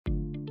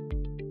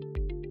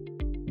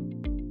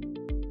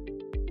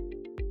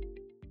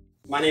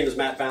My name is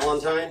Matt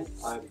Valentine.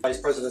 I'm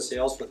Vice President of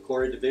Sales for the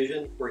Chloride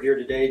Division. We're here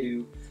today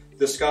to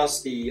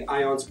discuss the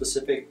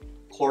ion-specific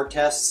CHLOR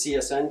test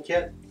CSN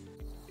kit.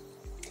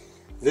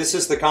 This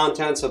is the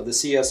contents of the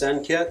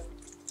CSN kit.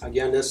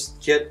 Again, this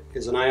kit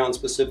is an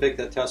ion-specific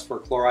that tests for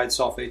chlorides,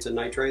 sulfates, and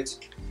nitrates.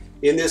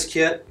 In this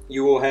kit,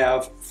 you will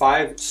have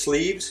 5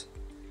 sleeves.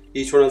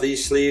 Each one of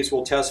these sleeves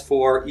will test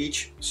for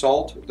each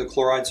salt, the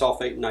chloride,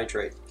 sulfate, and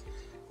nitrate.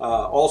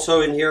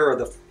 Also in here are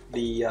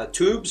the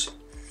tubes.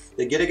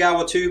 The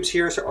Gitagawa tubes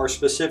here are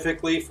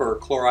specifically for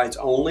chlorides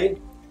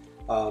only.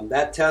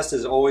 That test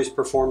is always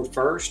performed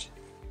first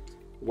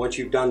once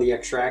you've done the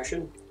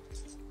extraction.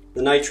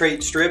 The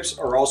nitrate strips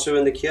are also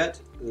in the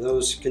kit.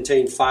 Those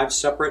contain 5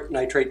 separate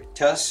nitrate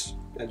tests.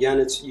 Again,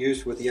 it's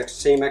used with the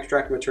same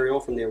extract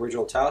material from the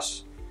original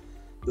tests.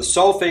 The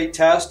sulfate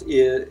test,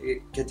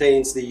 it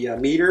contains the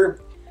meter.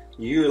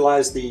 You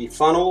utilize the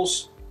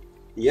funnels,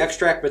 the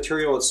extract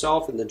material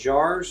itself in the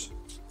jars,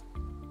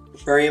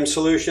 barium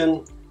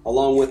solution,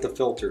 along with the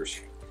filters.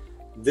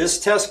 This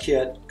test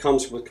kit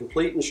comes with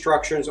complete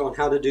instructions on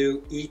how to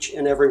do each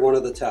and every one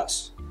of the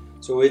tests.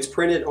 So it's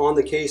printed on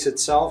the case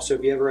itself, so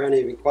if you ever have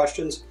any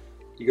questions,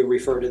 you can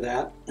refer to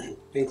that. It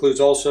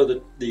includes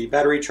also the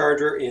battery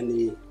charger and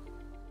the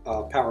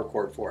power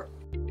cord for it.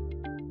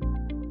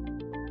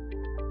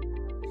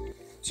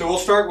 So we'll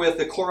start with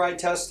the chloride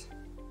test.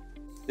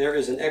 There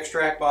is an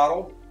extract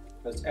bottle.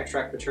 There's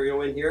extract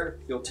material in here.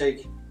 You'll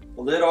take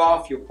the lid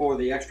off, you'll pour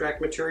the extract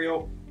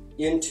material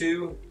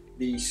into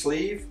the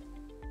sleeve.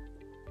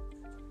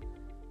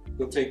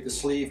 You'll take the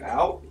sleeve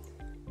out.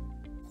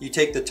 You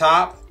take the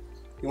top,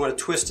 you want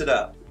to twist it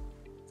up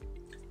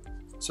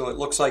so it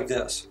looks like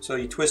this. So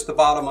you twist the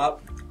bottom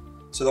up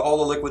so that all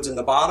the liquid's in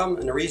the bottom,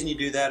 and the reason you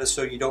do that is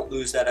so you don't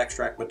lose that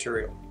extract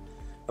material.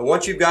 And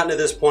once you've gotten to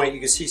this point, you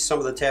can see some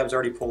of the tabs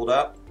already pulled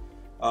up.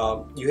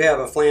 You have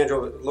a flange, a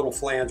little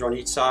flange on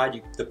each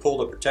side to pull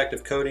the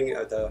protective coating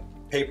of the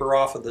paper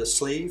off of the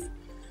sleeve.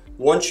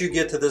 Once you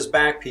get to this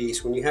back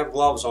piece, when you have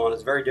gloves on,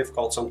 it's very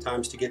difficult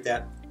sometimes to get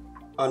that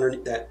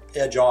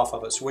edge off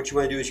of it. So what you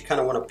want to do is you kind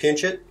of want to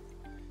pinch it,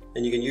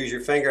 and you can use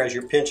your finger as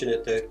you're pinching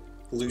it to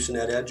loosen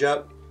that edge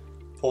up.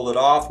 Pull it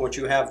off. Once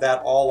you have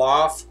that all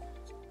off,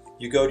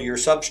 you go to your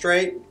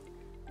substrate.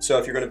 So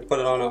if you're going to put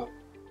it on a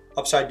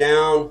upside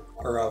down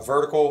or a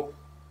vertical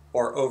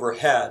or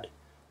overhead,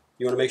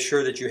 you want to make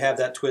sure that you have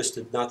that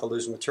twisted, not to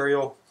lose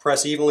material.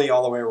 Press evenly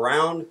all the way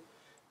around.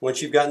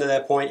 Once you've gotten to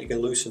that point, you can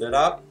loosen it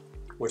up,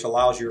 which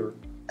allows your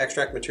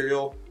extract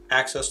material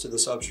access to the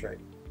substrate.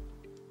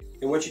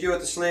 And what you do with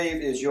the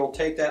sleeve is you'll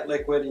take that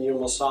liquid and you'll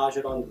massage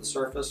it onto the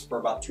surface for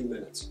about 2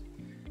 minutes.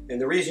 And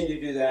the reason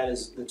you do that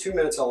is the 2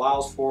 minutes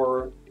allows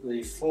for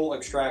the full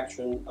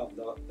extraction of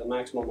the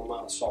maximum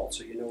amount of salt,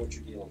 so you know what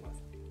you're dealing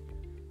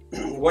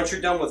with. Once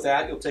you're done with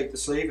that, you'll take the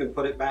sleeve and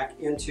put it back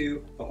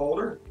into the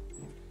holder.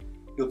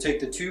 You'll take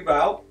the tube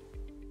out.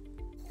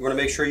 You want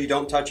to make sure you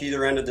don't touch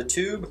either end of the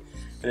tube.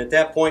 And at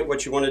that point,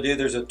 what you want to do,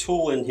 there's a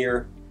tool in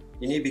here.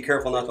 You need to be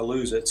careful not to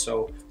lose it.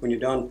 So when you're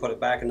done, put it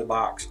back in the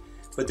box.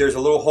 But there's a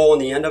little hole in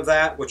the end of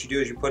that. What you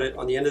do is you put it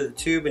on the end of the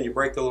tube and you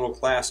break the little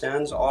glass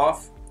ends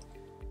off.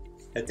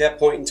 At that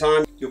point in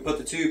time, you'll put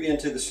the tube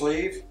into the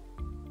sleeve,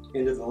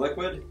 into the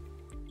liquid.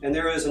 And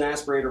there is an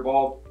aspirator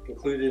bulb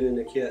included in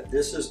the kit.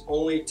 This is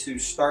only to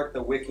start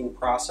the wicking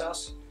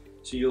process.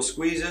 So you'll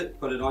squeeze it,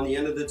 put it on the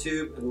end of the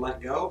tube and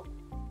let go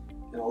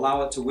and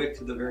allow it to wick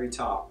to the very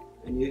top.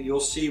 And you'll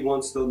see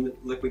once the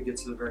liquid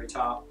gets to the very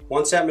top.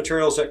 Once that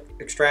material is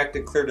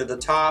extracted clear to the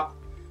top,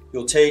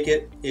 you'll take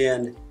it,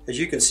 and as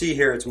you can see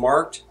here, it's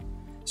marked.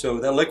 So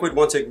the liquid,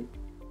 once it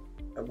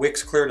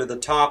wicks clear to the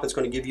top, it's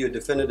going to give you a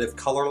definitive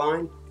color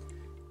line.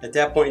 At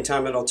that point in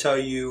time, it'll tell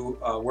you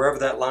wherever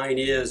that line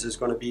is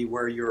going to be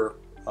where your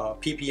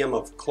ppm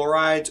of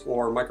chlorides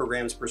or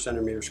micrograms per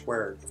centimeter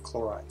squared of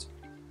chlorides.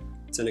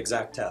 It's an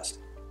exact test.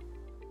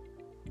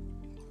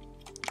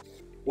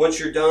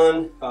 Once you're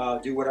done,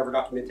 do whatever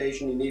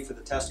documentation you need for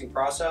the testing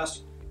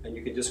process, and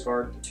you can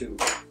discard the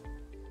tube.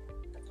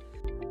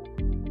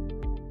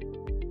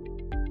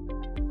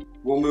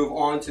 We'll move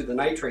on to the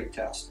nitrate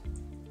test.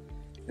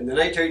 And the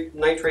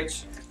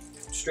nitrate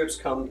strips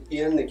come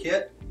in the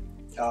kit.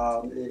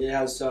 It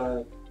has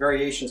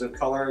variations of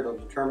color. It'll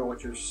determine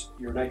what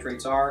your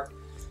nitrates are.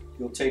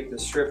 You'll take the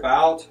strip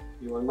out,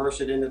 you'll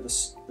immerse it into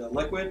the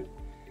liquid.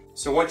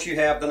 So once you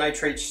have the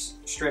nitrate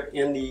strip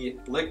in the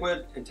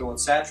liquid until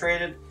it's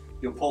saturated,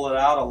 you'll pull it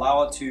out,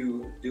 allow it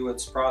to do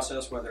its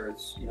process, whether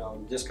it's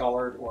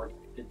discolored or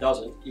it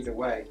doesn't, either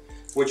way.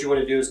 What you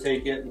want to do is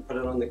take it and put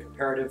it on the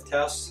comparative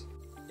test,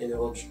 and it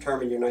will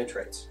determine your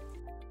nitrates.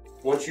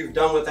 Once you've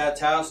done with that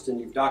test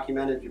and you've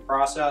documented your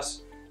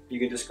process, you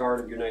can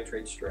discard your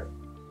nitrate strip.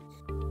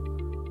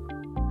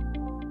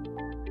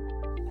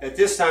 At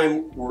this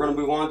time, we're going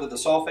to move on to the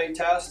sulfate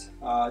test.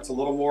 It's a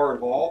little more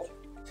involved.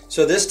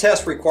 So this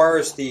test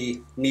requires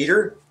the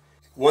meter.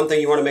 One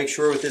thing you want to make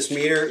sure with this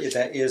meter is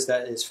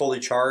that it's fully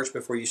charged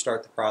before you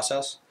start the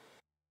process.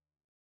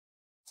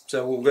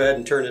 So we'll go ahead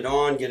and turn it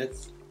on, get it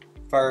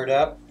fired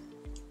up.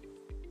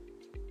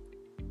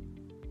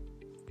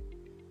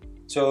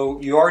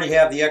 So you already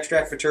have the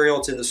extract material,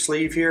 it's in the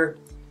sleeve here.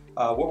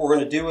 What we're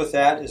going to do with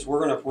that is we're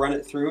going to run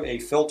it through a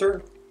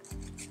filter.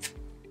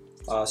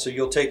 So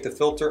you'll take the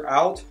filter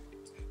out.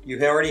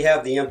 You already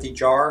have the empty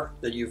jar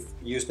that you've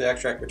used the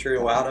extract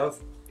material out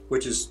of,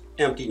 which is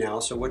empty now.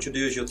 So what you'll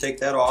do is you'll take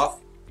that off,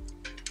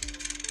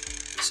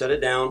 set it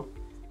down.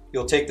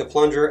 You'll take the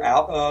plunger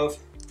out of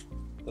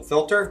the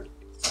filter,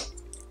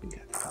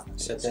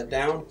 set that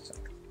down.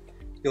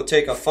 You'll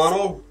take a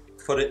funnel,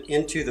 put it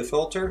into the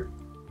filter,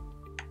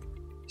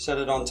 set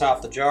it on top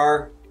of the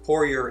jar,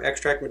 pour your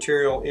extract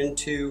material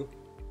into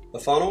the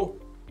funnel,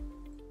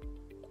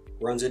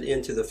 runs it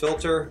into the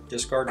filter,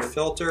 discard the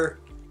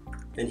filter,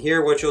 and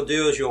here what you'll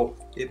do is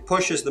it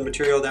pushes the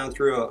material down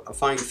through a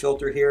fine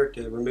filter here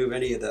to remove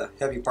any of the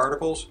heavy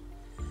particles.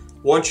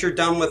 Once you're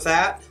done with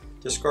that,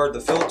 discard the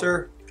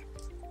filter.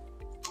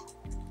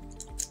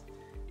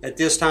 At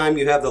this time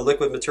you have the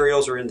liquid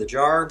materials are in the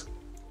jar.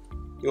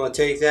 You want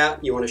to take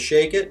that, you want to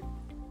shake it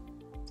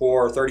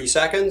for 30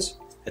 seconds.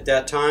 At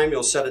that time,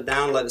 you'll set it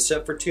down, let it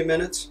sit for 2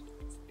 minutes.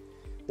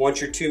 Once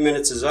your 2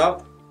 minutes is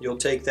up, you'll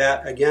take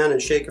that again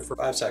and shake it for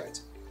 5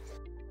 seconds.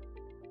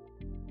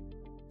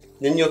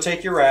 Then you'll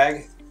take your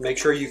rag, make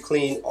sure you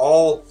clean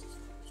all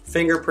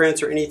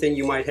fingerprints or anything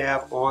you might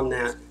have on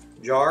that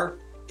jar.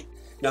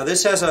 Now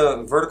this has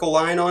a vertical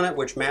line on it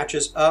which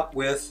matches up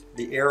with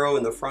the arrow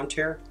in the front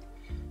here.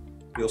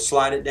 You'll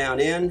slide it down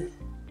in.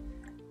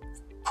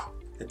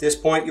 At this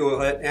point you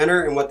will hit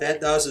enter, and what that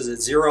does is it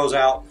zeroes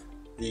out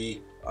the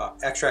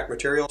extract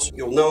materials.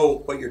 You'll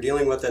know what you're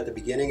dealing with at the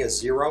beginning is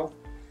 0.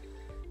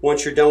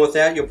 Once you're done with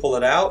that, you'll pull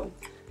it out.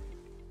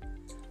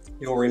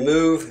 You'll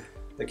remove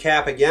the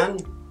cap again.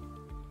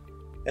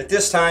 At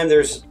this time,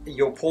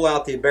 you'll pull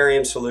out the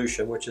barium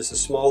solution, which is a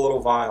small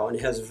little vial, and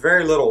it has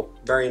very little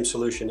barium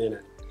solution in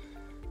it.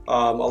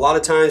 A lot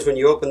of times when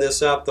you open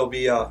this up, there'll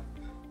be a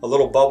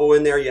little bubble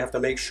in there. You have to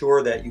make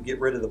sure that you get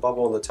rid of the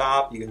bubble on the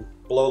top. You can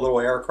blow a little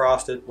air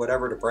across it,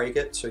 whatever, to break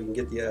it so you can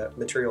get the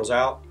materials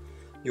out.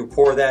 You'll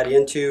pour that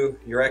into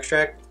your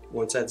extract.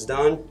 Once that's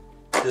done,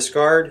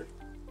 discard.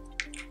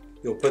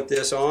 You'll put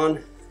this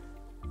on,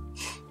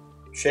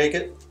 shake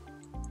it.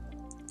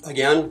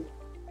 Again,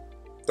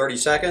 30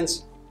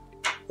 seconds.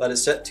 Let it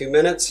set 2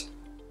 minutes.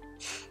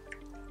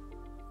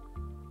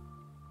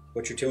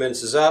 Once your 2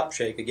 minutes is up,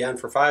 shake again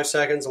for 5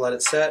 seconds, let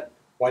it set.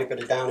 Wipe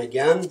it down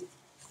again.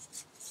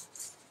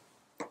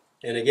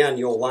 And again,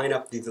 you'll line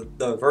up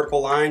the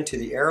vertical line to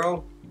the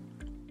arrow.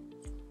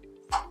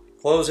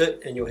 Close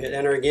it and you'll hit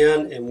enter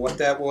again, and what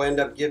that will end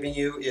up giving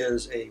you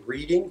is a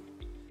reading,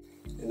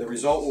 and the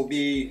result will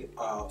be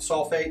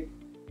sulfate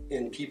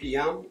in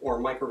ppm or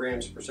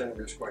micrograms per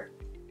centimeter squared,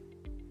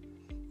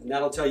 and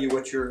that'll tell you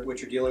what you're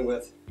dealing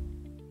with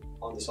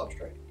on the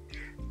substrate.